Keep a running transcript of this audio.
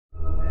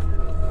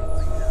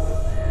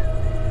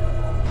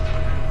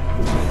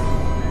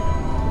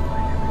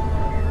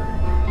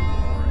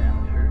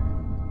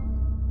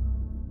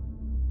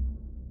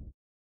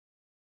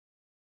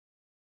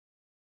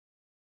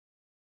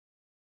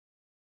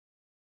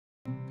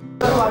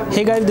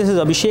Hey guys, this is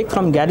Abhishek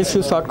from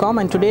GarageShoes.com,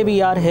 and today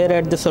we are here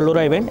at the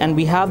Salora event, and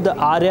we have the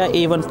Arya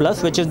A1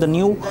 Plus, which is the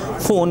new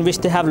phone which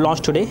they have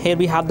launched today. Here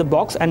we have the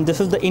box, and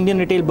this is the Indian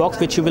retail box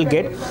which you will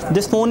get.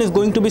 This phone is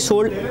going to be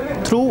sold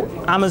through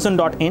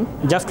Amazon.in,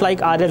 just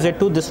like Arya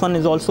Z2. This one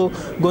is also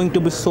going to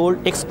be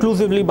sold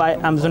exclusively by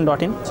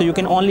Amazon.in, so you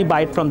can only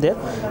buy it from there.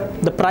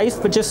 The price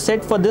which is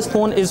set for this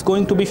phone is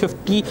going to be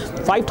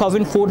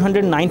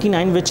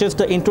 55,499, which is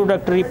the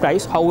introductory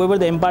price. However,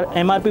 the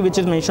MRP which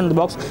is mentioned in the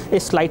box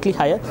is slightly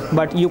higher,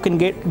 but you can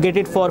get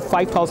it for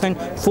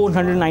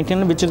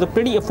 5,499, which is a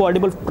pretty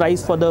affordable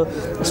price for the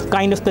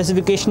kind of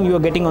specification you are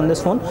getting on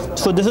this phone.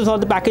 So this is how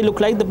the package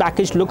looks like. The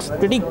package looks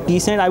pretty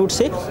decent, I would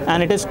say,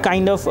 and it is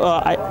kind of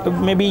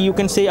maybe you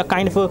can say a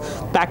kind of a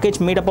package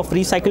made up of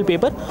recycled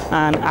paper.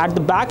 And at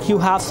the back you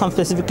have some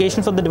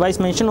specifications of the device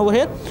mentioned over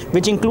here,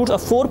 which includes a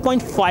 4.5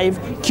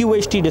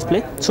 QHD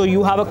display. So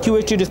you have a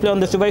QHD display on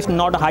this device,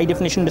 not a high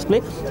definition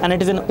display, and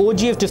it is an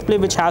OGF display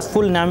which has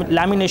full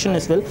lamination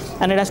as well,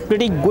 and it has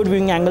pretty good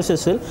viewing angles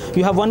as well.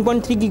 You have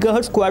 1.3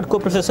 GHz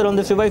quad-core processor on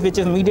this device, which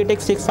is MediaTek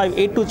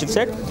 6582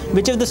 chipset,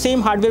 which is the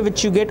same hardware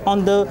which you get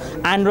on the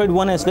Android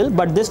One as well.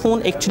 But this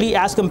phone actually,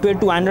 as compared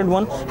to Android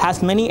One,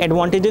 has many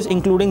advantages,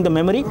 including the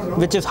memory,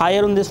 which is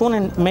higher on this one,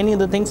 and many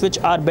other things which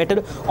are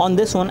better on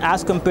this one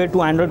as compared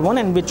to Android One,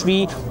 and which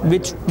we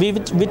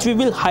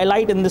will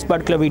highlight in this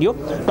particular video.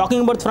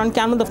 Talking about front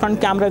camera, the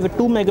front camera is a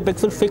 2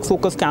 megapixel fixed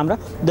focus camera.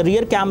 The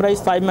rear camera is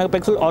 5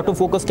 megapixel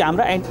autofocus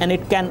camera, and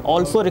it can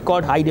also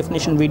record high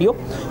definition video.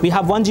 We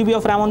have 1 GB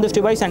of RAM on this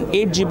device and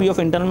 8 GB of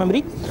internal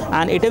memory,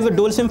 and it is a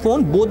dual SIM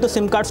phone. Both the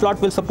SIM card slot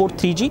will support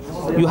 3G.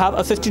 You have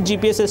assisted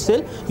GPS as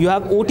well. You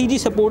have OTG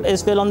support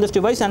as well on this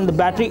device, and the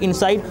battery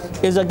inside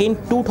is again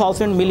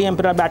 2000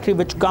 mAh battery,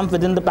 which comes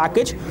within the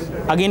package,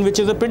 again, which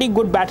is a pretty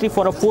good battery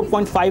for a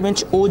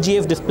 4.5-inch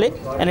OGF display,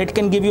 and it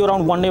can give you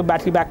around 1 day of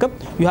battery backup.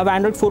 You have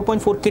Android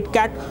 4.4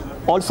 KitKat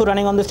also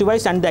running on this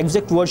device, and the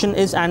exact version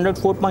is Android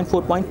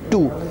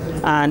 4.4.2.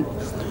 and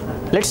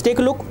let's take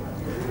a look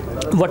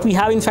what we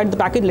have inside the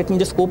package. Let me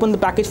just open the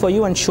package for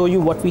you and show you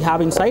what we have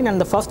inside.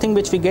 And the first thing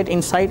which we get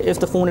inside is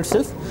the phone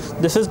itself.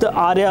 This is the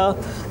Arya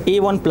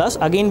A1 Plus.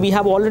 Again, we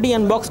have already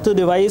unboxed the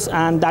device,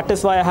 and that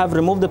is why I have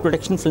removed the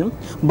protection film.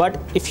 But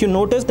if you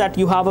notice that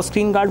you have a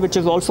screen guard which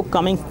is also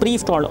coming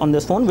pre-installed on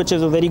this phone, which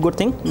is a very good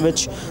thing,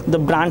 which the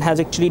brand has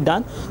actually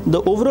done.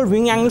 The overall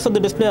viewing angles of the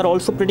display are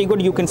also pretty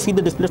good. You can see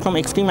the display from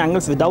extreme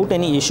angles without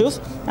any issues,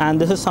 and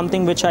this is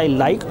something which I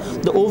like.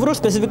 The overall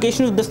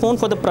specifications of this phone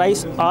for the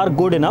price are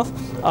good enough.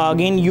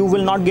 Again, you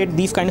will not get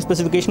these kind of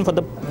specification for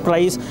the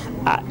price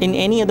in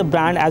any other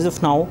brand as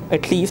of now,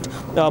 at least,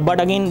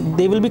 but again,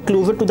 they will be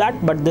closer to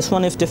that. But this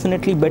one is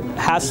definitely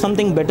has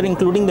something better,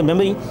 including the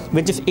memory,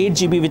 which is 8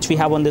 GB, which we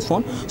have on this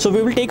phone. So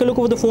we will take a look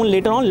over the phone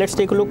later on. Let's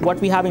take a look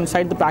what we have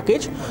inside the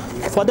package.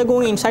 Further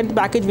going inside the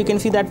package, we can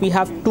see that we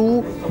have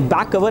two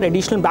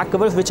additional back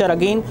covers, which are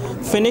again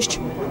finished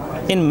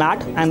in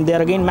matte, and they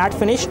are again matte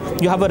finish.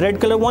 You have a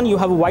red color one, you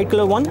have a white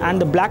color one, and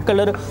the black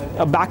color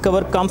back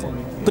cover comes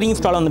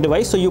pre-installed on the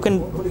device. So you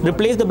can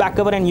replace the back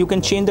cover and you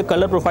can change the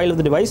color profile of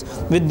the device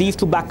with these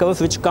two back covers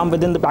which come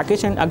within the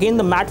package. And again,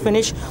 the matte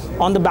finish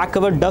on the back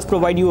cover does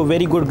provide you a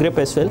very good grip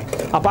as well.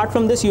 Apart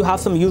from this, you have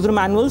some user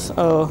manuals,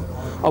 a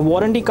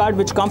warranty card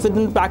which comes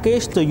within the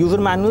package, the user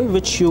manual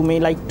which you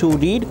may like to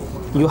read.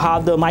 You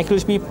have the micro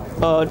USB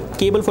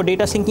cable for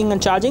data syncing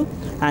and charging,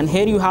 and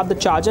here you have the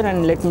charger.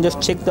 And let me just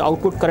check the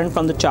output current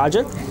from the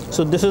charger.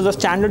 So this is a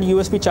standard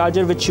USB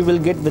charger which you will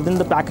get within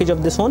the package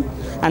of this one,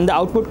 and the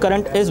output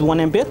current is 1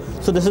 ampere.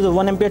 So this is a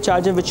 1 ampere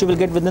charger which you will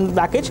get within the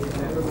package.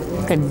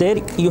 And there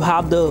you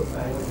have the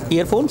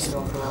earphones.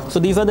 So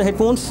these are the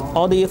headphones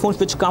or the earphones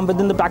which come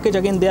within the package.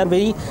 Again, they are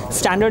very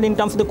standard in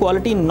terms of the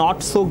quality,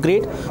 not so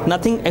great,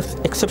 nothing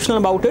exceptional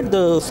about it.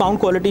 The sound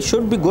quality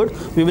should be good.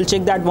 We will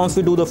check that once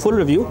we do the full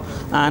review.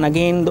 And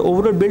again, the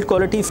overall build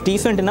quality is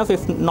decent enough,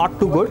 if not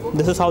too good.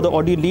 This is how the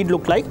audio lead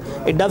look like.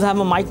 It does have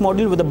a mic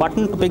module with a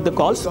button to pick the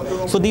calls.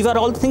 So these are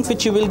all the things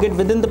which you will get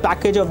within the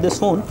package of this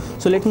phone.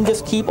 So let me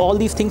just keep all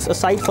these things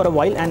aside for a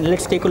while, and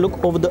let's take a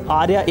look over the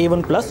Arya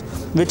A1 Plus,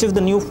 which is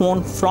the new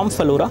phone from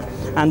Salora.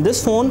 And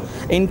this phone,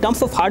 in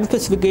terms of hardware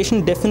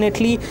specification,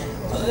 definitely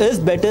is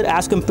better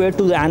as compared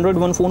to the Android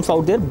One phones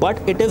out there,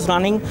 but it is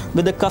running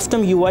with a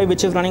custom UI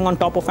which is running on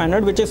top of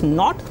Android, which is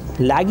not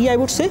laggy, I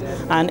would say,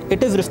 and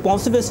it is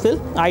responsive as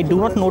well. I do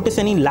not notice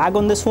any lag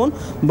on this phone,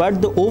 but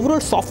the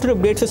overall software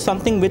updates is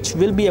something which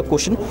will be a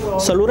question.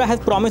 Salora has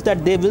promised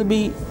that they will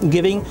be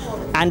giving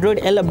Android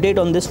L update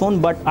on this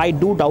phone, but I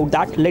do doubt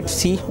that. Let's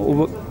see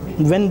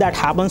when that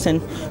happens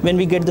and when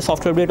we get the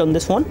software update on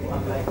this phone.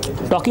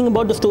 Talking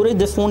about the storage,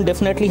 this phone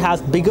definitely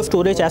has bigger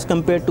storage as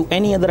compared to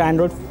any other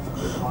Android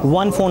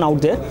One phone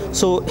out there.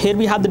 So here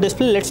we have the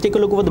display. Let's take a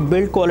look over the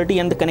build quality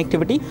and the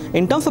connectivity.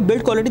 In terms of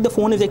build quality, the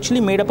phone is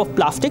actually made up of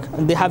plastic.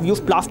 They have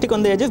used plastic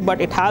on the edges,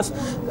 but it has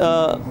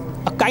a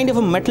kind of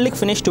a metallic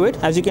finish to it.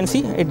 As you can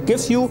see, it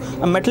gives you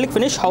a metallic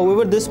finish.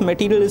 However, this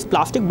material is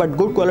plastic, but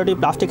good quality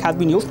plastic has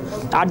been used.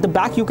 At the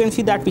back, you can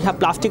see that we have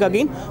plastic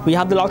again. We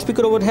have the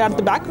loudspeaker over here at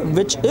the back,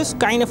 which is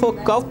kind of a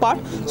curved part.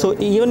 So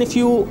even if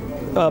you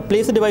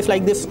place the device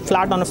like this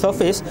flat on a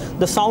surface,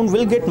 the sound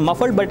will get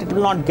muffled, but it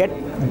will not get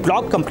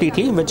blocked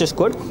completely, which is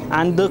good.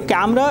 And the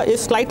camera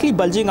is slightly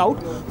bulging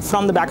out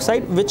from the back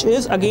side, which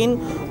is again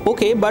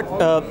okay, but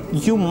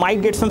you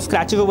might get some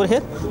scratches over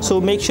here, so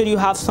make sure you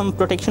have some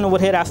protection over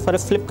here as far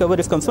as flip cover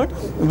is concerned,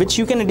 which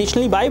you can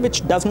additionally buy,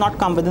 which does not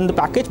come within the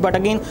package. But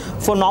again,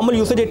 for normal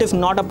usage it is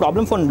not a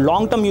problem. For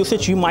long-term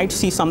usage you might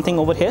see something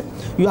over here.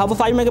 You have a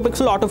 5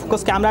 megapixel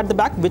autofocus camera at the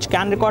back, which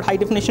can record high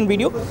definition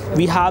video.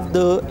 We have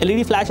the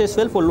LED flash as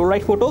well for low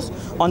light photos.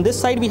 On this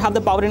side we have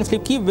the power and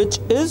sleep key, which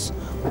is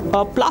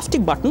a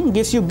plastic button,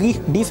 gives you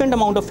decent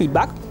amount of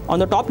feedback. On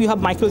the top you have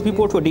micro USB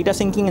port for data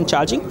syncing and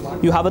charging.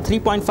 You have a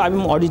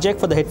 3.5mm audio jack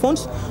for the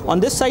headphones.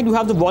 On this side you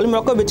have the volume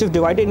rocker, which is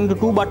divided into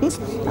 2 buttons,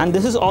 and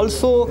this is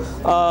also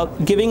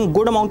giving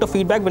good amount of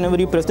feedback whenever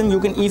you press them. You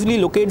can easily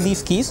locate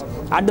these keys.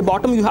 At the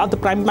bottom you have the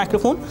primary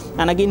microphone,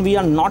 and again we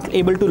are not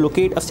able to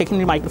locate a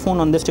secondary microphone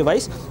on this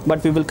device,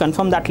 but we will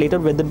confirm that later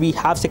whether we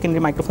have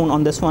secondary microphone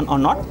on this one or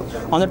not.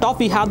 On the top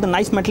we have the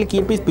nice metallic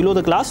earpiece below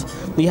the glass.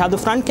 We have the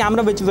front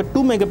camera, which is a 2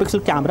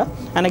 megapixel camera.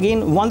 And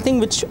again, one thing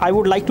which I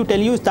would like to tell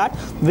you is that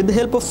with the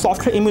help of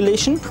software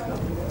emulation,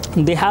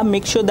 they have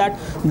make sure that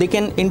they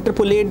can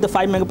interpolate the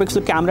 5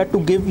 megapixel camera to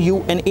give you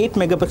an 8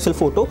 megapixel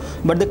photo,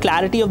 but the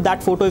clarity of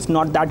that photo is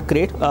not that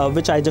great,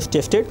 which I just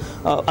tested.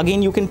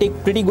 Again, you can take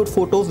pretty good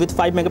photos with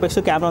 5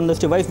 megapixel camera on this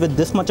device with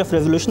this much of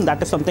resolution.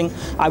 That is something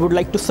I would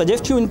like to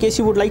suggest you in case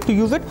you would like to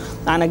use it.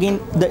 And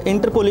again, the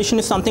interpolation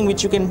is something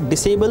which you can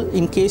disable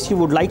in case you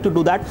would like to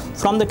do that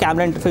from the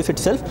camera interface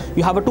itself.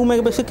 You have a 2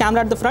 megapixel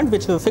camera at the front,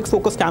 which is a fixed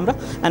focus camera,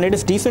 and it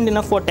is decent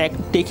enough for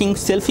taking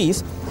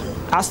selfies.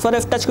 As far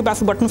as touch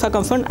capacitive buttons are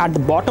concerned, at the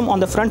bottom on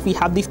the front we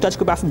have these touch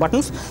capacitive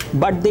buttons,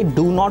 but they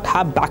do not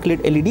have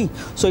backlit LED,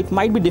 so it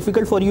might be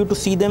difficult for you to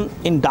see them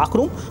in dark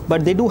room,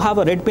 but they do have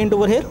a red paint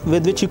over here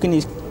with which you can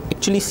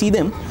actually see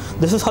them.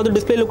 This is how the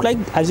display look like.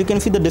 As you can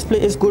see, the display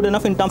is good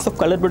enough in terms of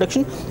color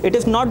production. It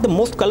is not the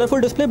most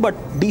colorful display, but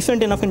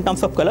decent enough in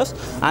terms of colors.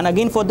 And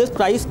again, for this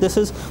price, this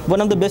is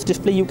one of the best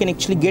display you can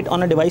actually get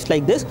on a device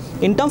like this.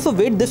 In terms of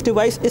weight, this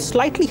device is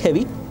slightly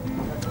heavy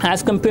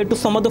as compared to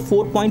some of the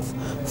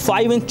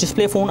 4.5-inch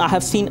display phone I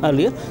have seen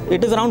earlier.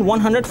 It is around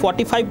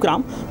 145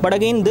 gram, but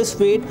again, this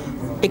weight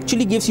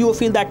actually gives you a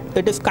feel that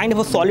it is kind of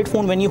a solid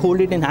phone when you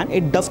hold it in hand.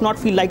 It does not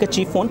feel like a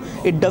cheap phone.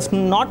 It does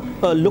not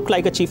look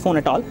like a cheap phone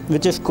at all,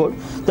 which is good.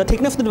 The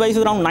thickness of the device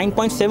is around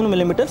 9.7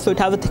 millimeters, so it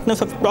has a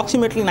thickness of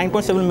approximately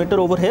 9.7 millimeter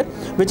over here,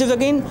 which is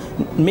again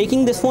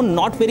making this phone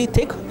not very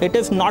thick. It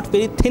is not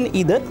very thin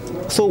either,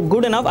 so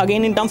good enough.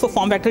 Again, in terms of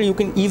form factor, you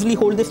can easily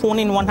hold this phone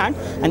in one hand,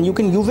 and you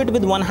can use it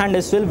with one hand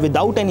as well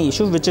without any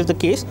issues, which is the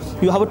case.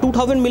 You have a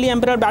 2000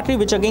 milliampere battery,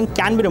 which again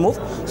can be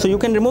removed, so you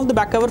can remove the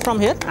back cover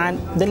from here, and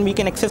then we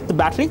can access the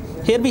battery.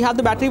 Here we have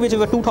the battery, which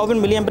is a 2000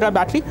 milliampere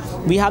battery.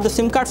 We have the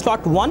SIM card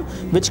slot 1,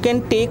 which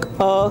can take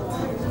a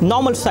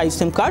normal size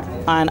SIM card,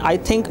 and I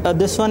think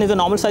this one is a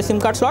normal size SIM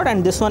card slot,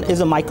 and this one is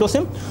a micro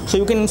SIM. So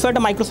you can insert a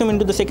micro SIM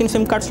into the second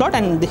SIM card slot,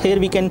 and here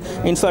we can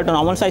insert a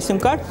normal size SIM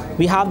card.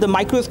 We have the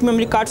micro SD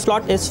memory card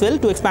slot as well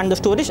to expand the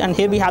storage, and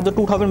here we have the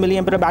 2000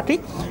 milliampere battery.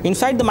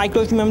 Inside the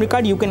micro SD memory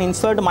card, you can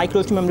insert a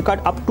micro SD memory card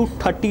up to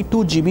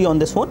 32 GB on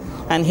this one,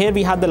 and here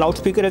we have the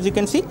loudspeaker, as you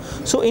can see.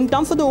 So in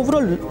terms of the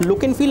overall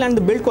look and feel and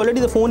the build quality,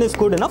 the phone is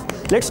good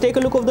enough. Let's take a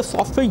look of the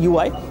software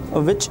UI,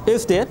 which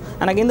is there,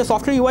 and again, the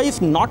software UI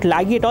is not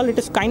laggy at all. It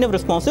is kind of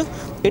responsive.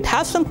 It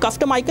has some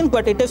custom icons,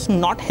 but it is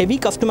not heavy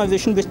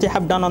customization which they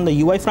have done on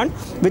the UI front,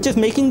 which is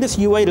making this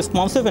UI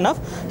responsive enough.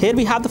 Here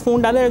we have the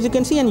phone dialer, as you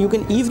can see, and you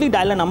can easily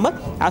dial a number.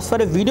 As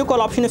far as video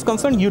call option is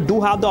concerned, you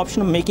do have the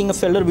option of making a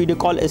cellular video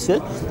call as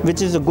well,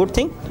 which is a good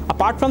thing.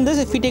 Apart from this,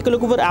 if we take a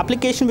look over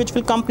application which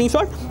will come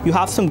pre-installed, you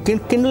have some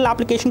Kindle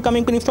application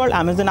coming pre-installed,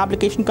 Amazon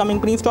application coming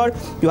pre-installed,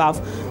 you have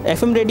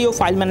FM radio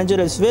file manager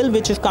as well,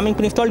 which is coming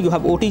pre-installed, you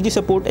have OTG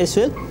support as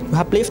well, you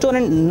have Play Store,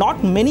 and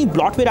not many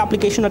bloatware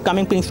applications are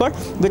coming pre-installed,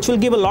 which will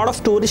give a lot of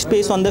storage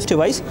space on this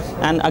device.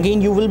 And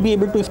again, you will be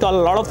able to install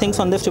a lot of things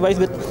on this device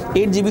with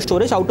 8 GB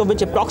storage, out of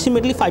which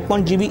approximately 5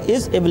 GB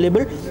is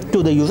available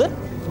to the user.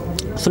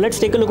 So let's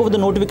take a look over the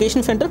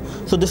notification center.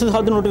 So this is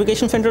how the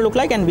notification center look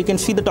like, and we can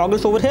see the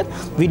toggles over here.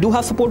 We do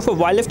have support for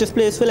wireless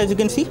display as well, as you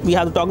can see. We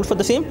have the toggle for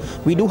the same.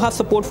 We do have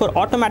support for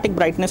automatic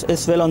brightness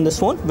as well on this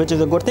phone, which is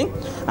a good thing.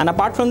 And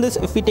apart from this,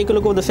 if we take a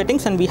look over the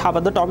settings, and we have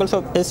other toggles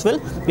as well.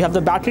 We have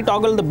the battery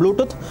toggle, the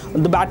Bluetooth,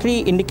 the battery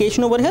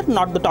indication over here,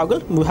 not the toggle.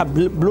 We have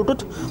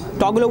Bluetooth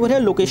toggle over here,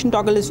 location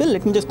toggle as well.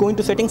 Let me just go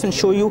into settings and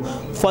show you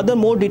further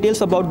more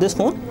details about this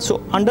phone.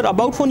 So under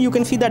about phone, you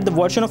can see that the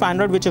version of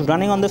Android which is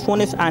running on this phone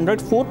is Android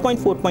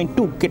 4.4.2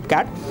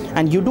 KitKat,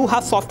 and you do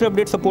have software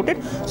updates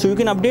supported, so you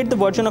can update the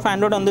version of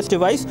Android on this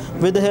device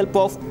with the help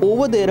of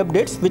over-the-air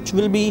updates, which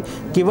will be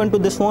given to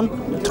this phone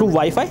through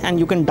Wi-Fi, and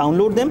you can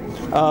download them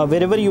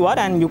wherever you are,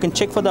 and you can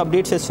check for the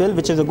updates as well,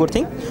 which is a good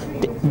thing.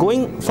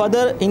 Going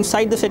further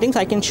inside the settings,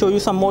 I can show you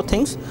some more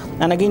things,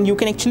 and again, you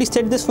can actually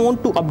set this phone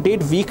to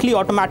update weekly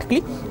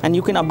automatically, and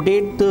you can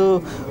update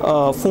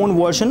the phone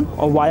version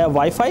via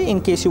Wi-Fi in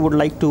case you would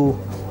like to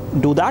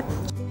do that.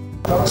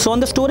 So on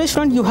the storage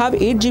front, you have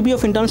 8 GB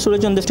of internal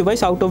storage on this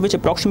device, out of which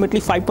approximately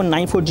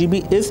 5.94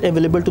 GB is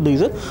available to the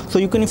user. So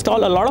you can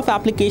install a lot of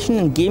applications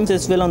and games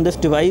as well on this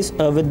device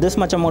with this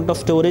much amount of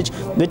storage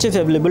which is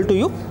available to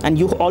you. And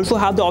you also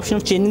have the option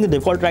of changing the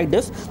default write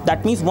disk.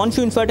 That means once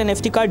you insert an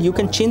SD card, you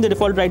can change the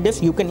default write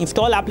disk, you can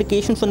install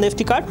applications on the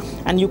SD card,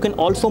 and you can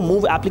also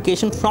move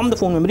applications from the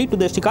phone memory to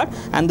the SD card.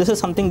 And this is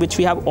something which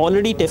we have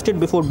already tested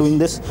before doing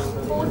this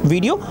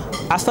video.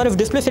 As far as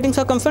display settings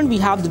are concerned, we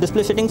have the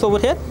display settings over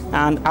here,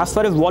 and as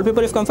far as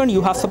wallpaper is concerned,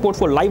 you have support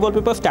for live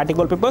wallpapers, static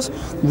wallpapers.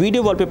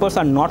 Video wallpapers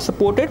are not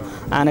supported,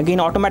 and again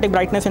automatic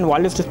brightness and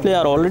wireless display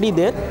are already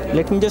there.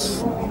 Let me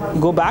just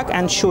go back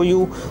and show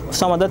you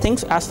some other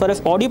things. As far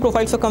as audio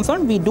profiles are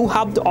concerned, we do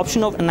have the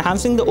option of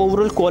enhancing the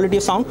overall quality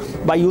of sound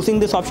by using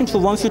this option. So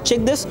once you check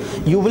this,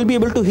 you will be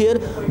able to hear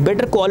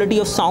better quality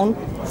of sound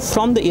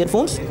from the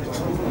earphones,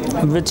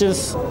 which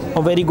is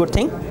a very good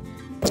thing.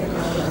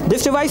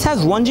 This device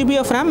has 1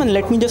 GB of RAM, and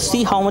let me just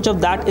see how much of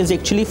that is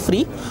actually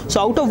free. So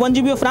out of 1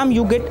 GB of RAM,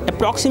 you get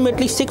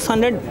approximately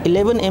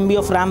 611 MB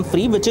of RAM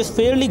free, which is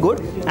fairly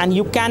good, and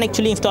you can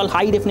actually install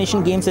high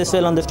definition games as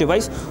well on this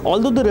device.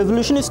 Although the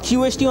resolution is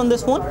QHD on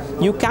this phone,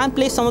 you can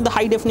play some of the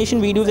high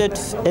definition videos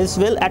as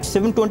well at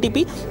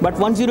 720p, but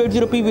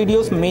 1080p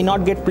videos may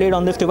not get played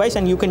on this device,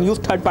 and you can use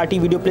third-party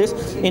video players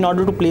in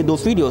order to play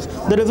those videos.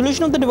 The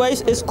resolution of the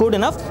device is good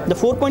enough. The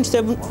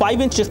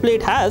 4.75-inch display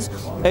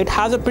it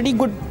has a pretty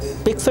good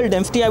pixel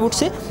density, I would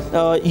say.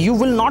 You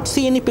will not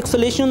see any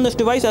pixelation on this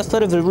device as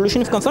far as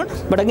resolution is concerned,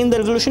 but again the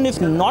resolution is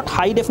not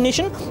high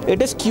definition.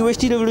 It is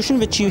QHD resolution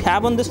which you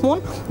have on this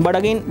phone, but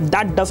again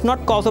that does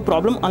not cause a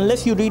problem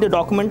unless you read a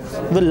document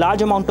with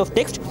large amount of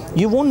text.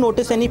 You won't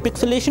notice any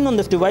pixelation on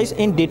this device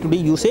in day-to-day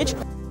usage.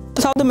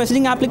 This is how the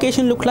messaging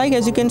application look like.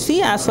 As you can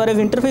see, as far as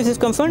interface is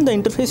concerned, the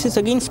interface is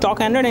again stock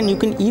Android, and you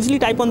can easily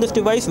type on this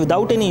device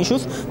without any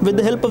issues with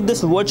the help of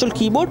this virtual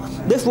keyboard.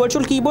 This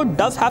virtual keyboard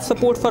does have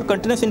support for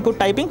continuous input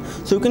typing,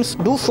 so you can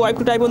do swipe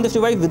to type on this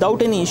device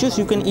without any issues.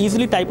 You can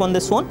easily type on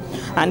this phone,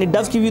 and it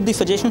does give you the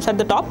suggestions at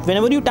the top.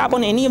 Whenever you tap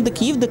on any of the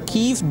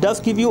keys does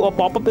give you a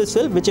pop-up as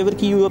well, whichever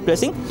key you are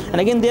pressing, and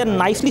again they are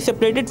nicely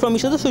separated from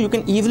each other, so you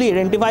can easily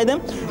identify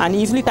them and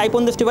easily type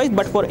on this device.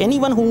 But for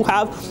anyone who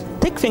have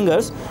thick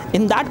fingers,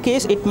 in that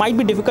case it might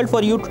be difficult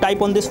for you to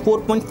type on this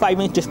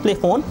 4.5-inch display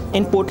phone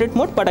in portrait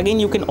mode, but again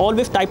you can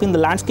always type in the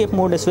landscape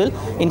mode as well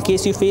in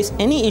case you face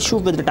any issue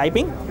with the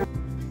typing.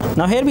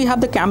 Now here we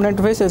have the camera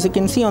interface. As you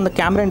can see on the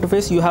camera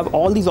interface, you have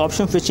all these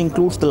options, which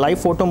includes the live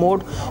photo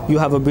mode, you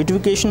have a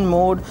beautification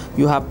mode,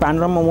 you have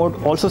panorama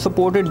mode also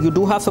supported. You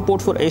do have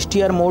support for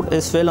HDR mode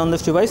as well on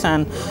this device,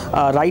 and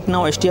right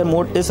now HDR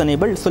mode is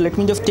enabled. So let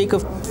me just take a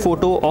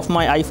photo of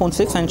my iPhone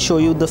 6 and show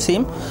you the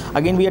same.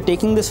 Again, we are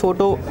taking this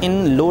photo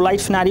in low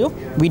light scenario.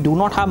 We do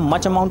not have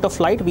much amount of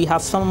light. We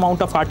have some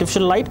amount of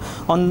artificial light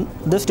on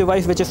this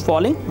device which is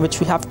falling, which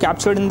we have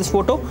captured in this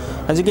photo.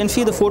 As you can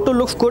see, the photo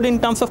looks good in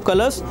terms of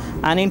colors,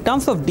 and in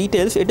terms of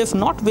details it is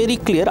not very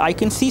clear. I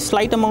can see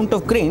slight amount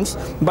of grains,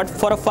 but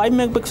for a 5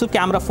 megapixel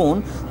camera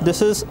phone,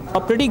 this is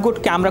a pretty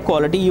good camera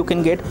quality you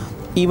can get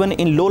even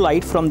in low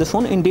light from this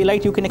phone. In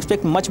daylight you can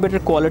expect much better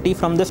quality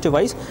from this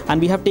device,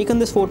 and we have taken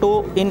this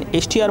photo in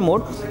HDR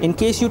mode. In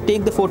case you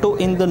take the photo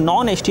in the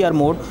non-HDR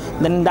mode,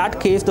 then in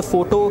that case the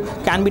photo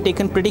can be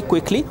taken pretty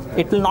quickly.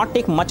 It will not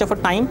take much of a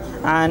time,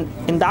 and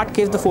in that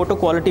case the photo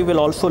quality will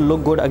also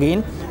look good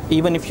again,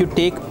 even if you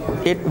take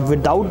it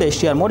without the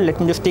HDR mode.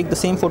 Let me just take the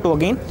same photo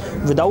again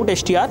without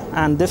HDR,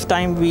 and this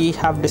time we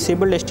have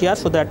disabled HDR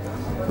so that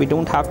we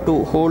don't have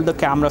to hold the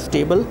camera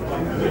stable.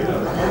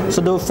 So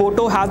the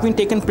photo has been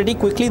taken pretty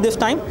quickly this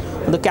time.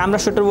 The camera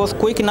shutter was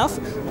quick enough,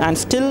 and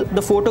still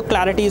the photo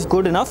clarity is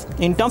good enough.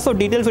 In terms of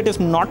details it is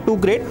not too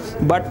great,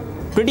 but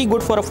pretty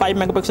good for a 5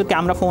 megapixel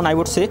camera phone, I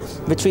would say,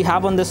 which we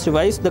have on this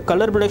device. The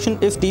color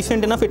production is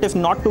decent enough. It is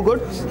not too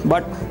good,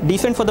 but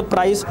decent for the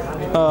price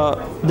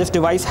this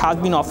device has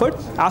been offered.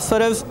 As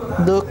far as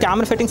the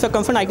camera settings are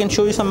concerned, I can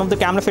show you some of the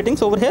camera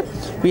settings over here.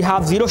 We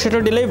have zero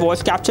shutter delay,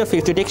 voice capture,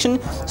 face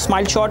detection,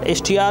 smile shot,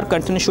 HDR,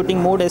 continuous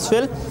shooting mode as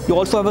well. You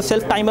also have a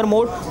self timer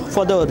mode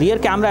for the rear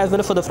camera as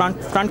well as for the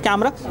front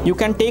camera. You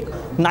can take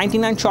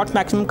 99 shots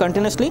maximum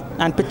continuously,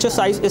 and picture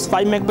size is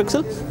 5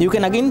 megapixel. You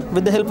can, again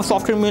with the help of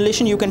software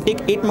emulation, you can take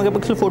 8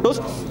 megapixel photos,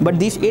 but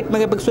these 8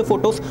 megapixel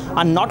photos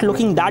are not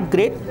looking that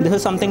great. This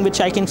is something which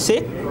I can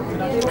say.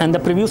 And the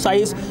preview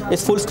size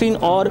is full screen,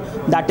 or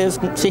that is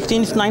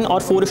 16:9 or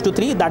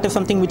 4:3. That is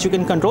something which you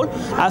can control.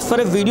 As far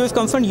as video is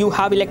concerned, you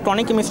have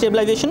electronic image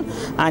stabilization,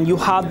 and you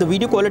have the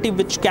video quality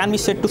which can be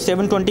set to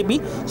 720p.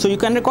 So you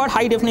can record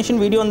high definition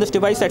video on this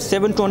device at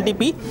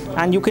 720p,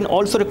 and you can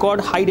also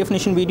record high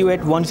definition video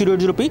at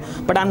 1080p,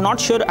 but I'm not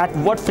sure at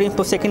what frames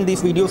per second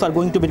these videos are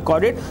going to be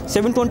recorded.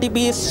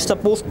 720p is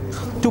supposed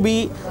to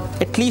be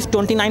at least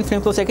 29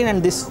 frames per second,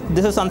 and this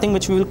is something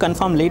which we will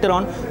confirm later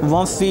on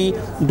once we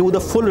do the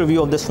full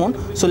review of this phone.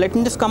 So let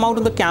me just come out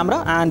of the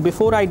camera, and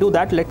before I do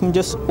that, let me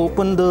just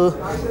open the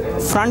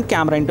front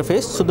camera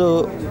interface. So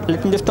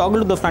let me just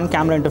toggle to the front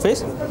camera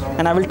interface,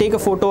 and I will take a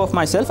photo of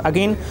myself.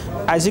 Again,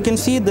 as you can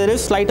see, there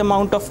is slight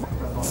amount of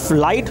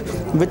light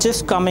which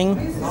is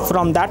coming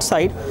from that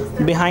side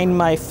behind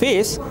my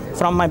face,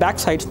 from my back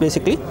sides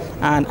basically.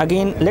 And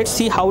again, let's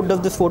see how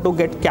does this photo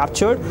get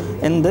captured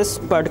in this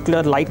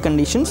particular light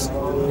conditions.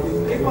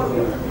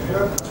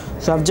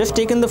 So I've just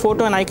taken the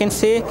photo, and I can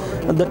say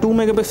the 2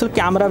 megapixel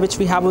camera which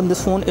we have on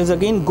this phone is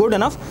again good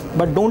enough,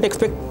 but don't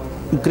expect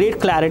great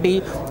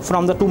clarity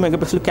from the 2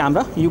 megapixel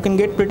camera. You can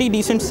get pretty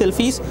decent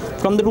selfies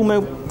from the 2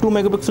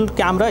 megapixel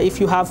camera if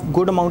you have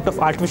good amount of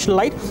artificial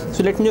light.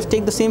 So let me just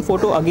take the same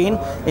photo again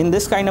in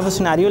this kind of a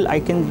scenario. I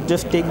can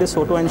just take this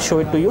photo and show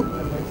it to you.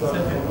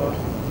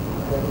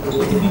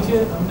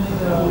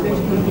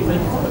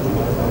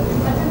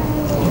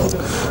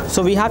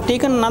 So we have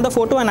taken another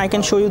photo, and I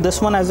can show you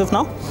this one as of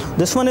now.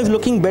 This one is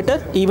looking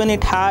better, even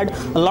it had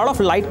a lot of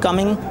light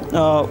coming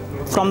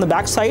from the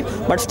back side,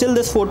 but still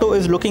this photo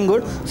is looking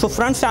good. So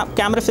front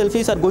camera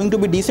selfies are going to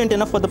be decent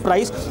enough for the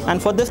price,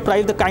 and for this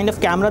price the kind of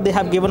camera they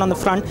have given on the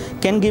front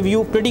can give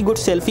you pretty good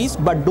selfies,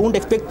 but don't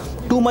expect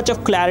too much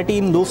of clarity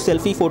in those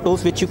selfie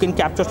photos which you can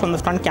capture from the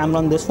front camera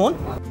on this phone.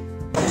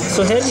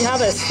 So here we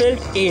have Asphalt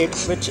 8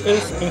 which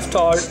is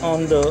installed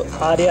on the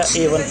Arya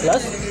A1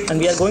 Plus, and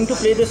we are going to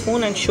play this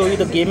phone and show you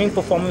the gaming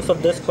performance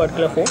of this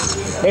particular phone.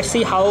 Let's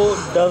see how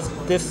does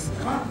this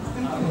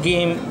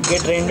game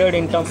get rendered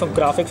in terms of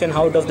graphics, and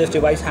how does this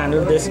device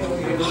handle this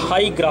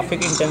high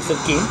graphic intensive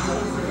game.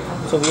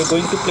 So we are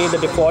going to play the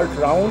default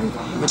round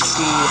which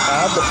we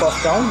have, the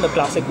first round, the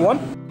classic one.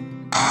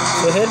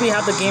 So here we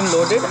have the game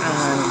loaded,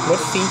 and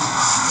let's see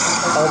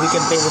how we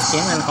can play this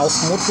game and how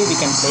smoothly we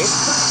can play it.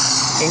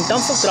 In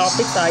terms of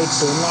graphics, I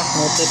do not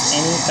notice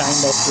any kind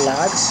of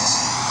lag,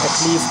 at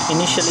least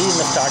initially in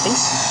the starting.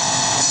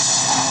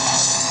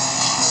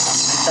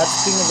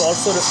 Touchscreen is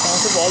also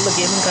responsive. All the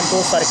gaming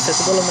controls are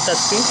accessible on the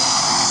touchscreen,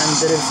 and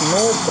there is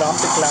no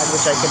graphic lag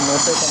which I can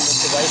notice on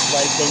this device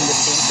while playing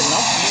this game till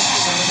now.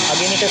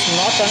 Again, it is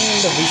not running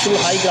in the visual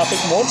high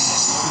graphic mode,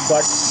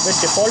 but with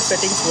default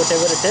settings,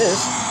 whatever it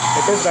is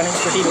running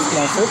pretty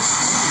responsive.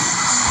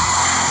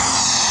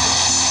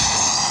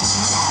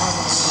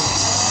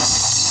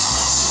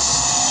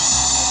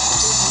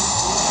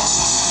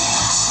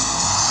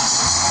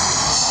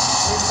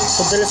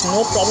 So there is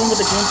no problem with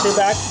the game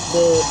playback.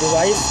 The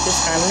device is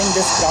handling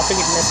this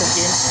graphic intensive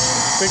game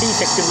pretty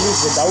effectively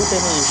without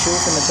any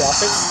issues in the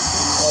graphics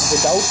or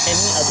without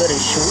any other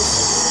issues.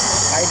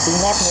 I do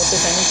not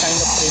notice any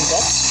kind of frame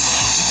drop.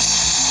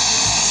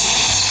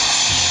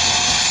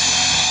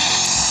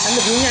 And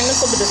the viewing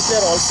angles of the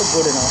display are also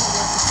good enough.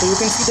 So you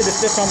can see the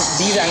display from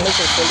these angles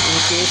as well. In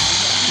case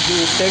you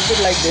tilt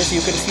it like this,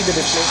 you can see the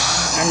display,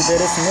 and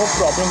there is no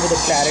problem with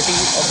the clarity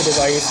of the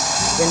device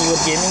when you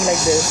are gaming like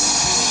this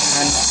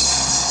and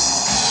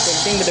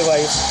tilting the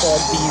device for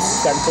these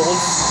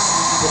controls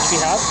which we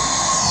have.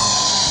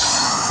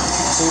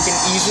 So you can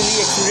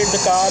easily accelerate the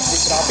car. The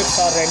graphics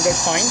are rendered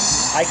fine.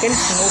 I can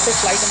notice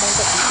slight amount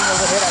of heating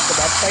over here at the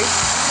back side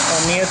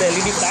near the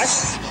LED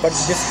flash, but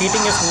this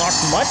heating is not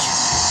much.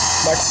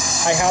 But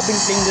I have been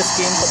playing this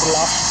game for the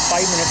last 5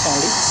 minutes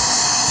only,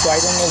 so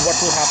I don't know what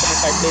will happen if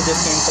I play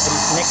this game for the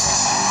next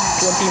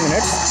 20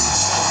 minutes.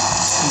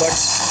 But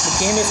the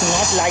game is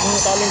not lagging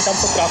at all in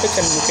terms of graphics,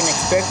 and you can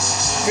expect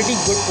pretty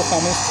good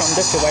performance from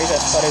this device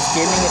as far as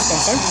gaming is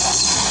concerned,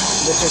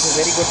 which is a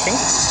very good thing,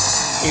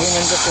 even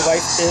when this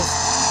device is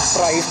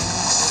priced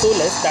so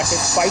less, that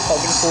is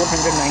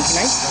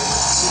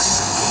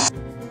 5,499.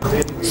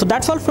 So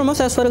that's all from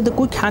us as far as the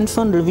quick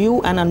hands-on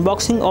review and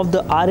unboxing of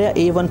the Arya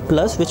A1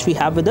 Plus which we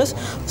have with us.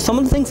 Some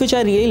of the things which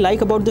I really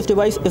like about this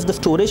device is the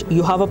storage.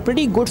 You have a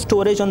pretty good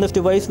storage on this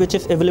device which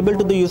is available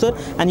to the user,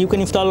 and you can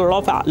install a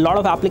lot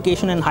of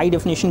application and high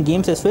definition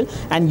games as well,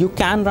 and you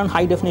can run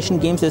high definition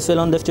games as well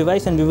on this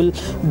device, and we will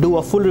do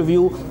a full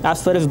review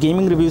as far as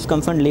gaming reviews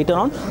concerned later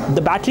on.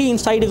 The battery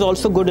inside is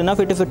also good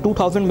enough. It is a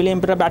 2000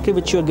 mAh battery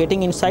which you are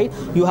getting inside.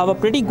 You have a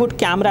pretty good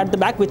camera at the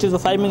back which is a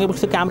 5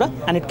 megapixel camera,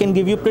 and it can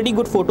give you pretty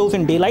good photos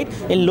in daylight.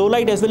 In low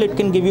light as well, it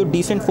can give you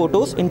decent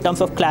photos in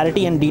terms of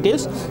clarity and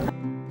details.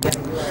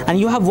 And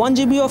you have 1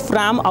 GB of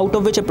RAM, out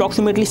of which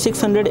approximately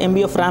 600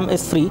 MB of RAM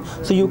is free.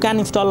 So you can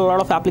install a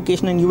lot of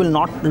application and you will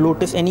not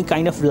notice any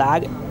kind of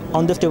lag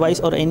on this device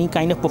or any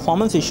kind of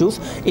performance issues.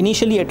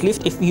 Initially, at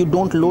least, if you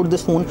don't load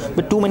this phone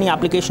with too many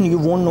applications, you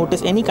won't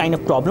notice any kind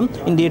of problem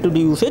in day-to-day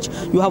usage.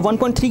 You have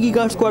 1.3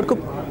 GHz quad-core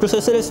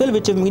processor as well,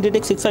 which is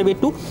MediaTek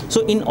 6582.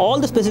 So in all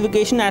the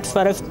specification as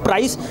far as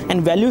price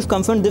and value is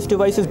concerned, this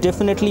device is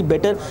definitely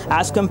better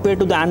as compared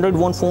to the Android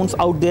One phones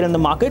out there in the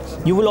market.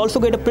 You will also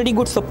get a pretty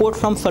good support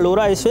from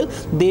Salora as well.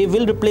 They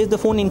will replace the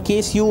phone in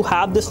case you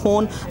have this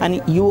phone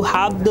and you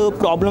have the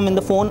problem in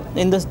the phone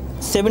in the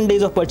 7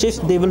 days of purchase.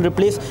 They will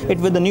replace it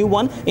with a new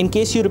one. In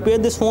case you repair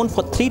this phone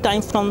for 3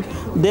 times from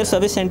their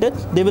service center,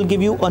 they will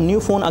give you a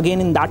new phone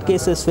again in that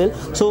case as well.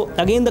 So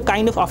again, the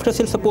kind of after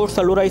sale support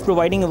Salora is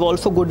providing is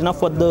also good enough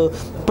for the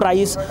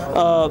price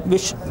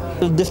which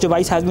this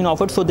device has been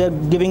offered. So they're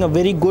giving a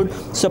very good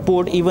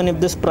support even if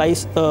this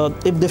price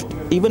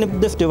even if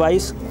this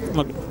device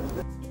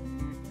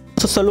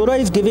So Salora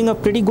is giving a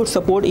pretty good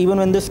support even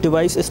when this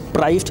device is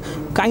priced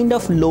kind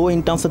of low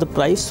in terms of the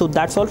price. So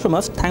that's all from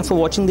us. Thanks for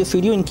watching this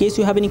video. In case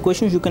you have any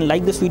questions, you can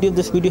like this video. If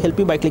this video helped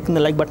you, by clicking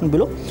the like button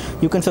below.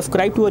 You can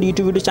subscribe to our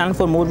YouTube video channel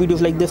for more videos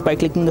like this by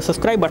clicking the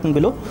subscribe button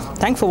below.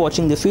 Thanks for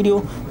watching this video.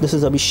 This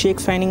is Abhishek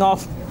signing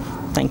off.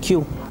 Thank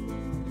you.